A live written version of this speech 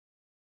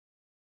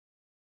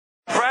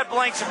Brad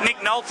Blanks of Nick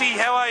Nolte.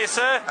 How are you,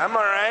 sir? I'm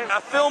alright.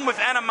 A film with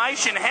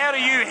animation. How do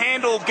you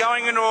handle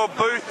going into a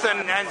booth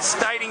and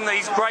stating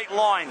these great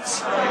lines?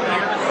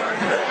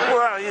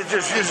 Well, you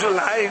just use the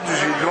lines.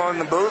 You go in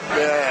the booth,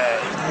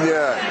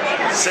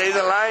 say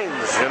the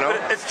lines, you know.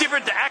 But it's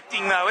different to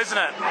acting, though, isn't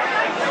it?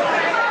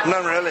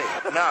 Not really.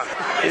 No,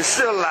 you're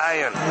still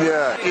lying.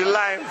 Yeah, you're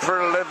lying for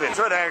a living. That's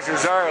what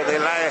actors are. They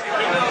lie.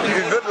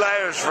 You're good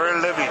liars for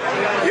a living.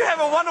 You have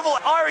a wonderful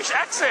Irish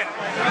accent.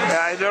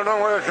 Yeah, I don't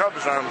know where it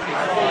comes from.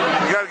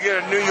 You got to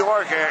get a New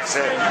York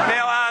accent.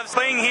 Now,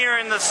 being here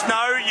in the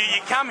snow,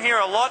 you come here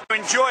a lot to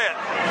enjoy it.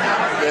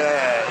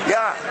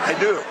 Yeah, I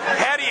do.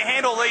 How do you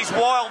handle these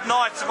wild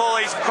nights of all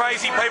these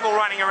crazy people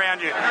running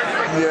around you?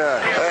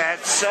 Yeah,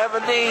 at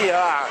 70,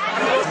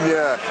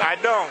 I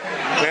don't.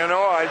 You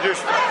know, I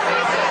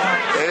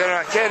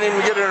I can't even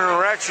get an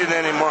erection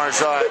anymore,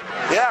 so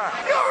yeah.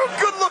 You're a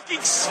good-looking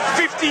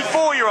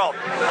 54-year-old.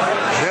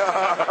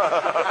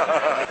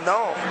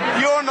 No.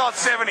 You're not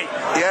 70.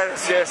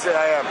 Yes,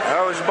 I am.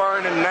 I was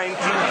born in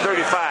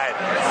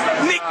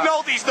 1935. Nick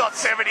Nolte's not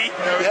 70.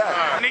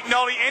 Yeah. Nick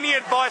Nolte, any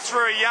advice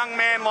for a young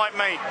man like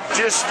me?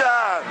 Just,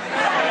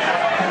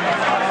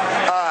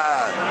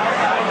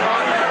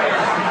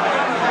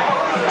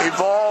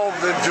 evolve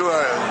into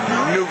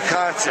a new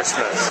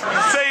consciousness.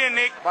 See you,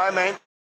 Nick. Bye, mate.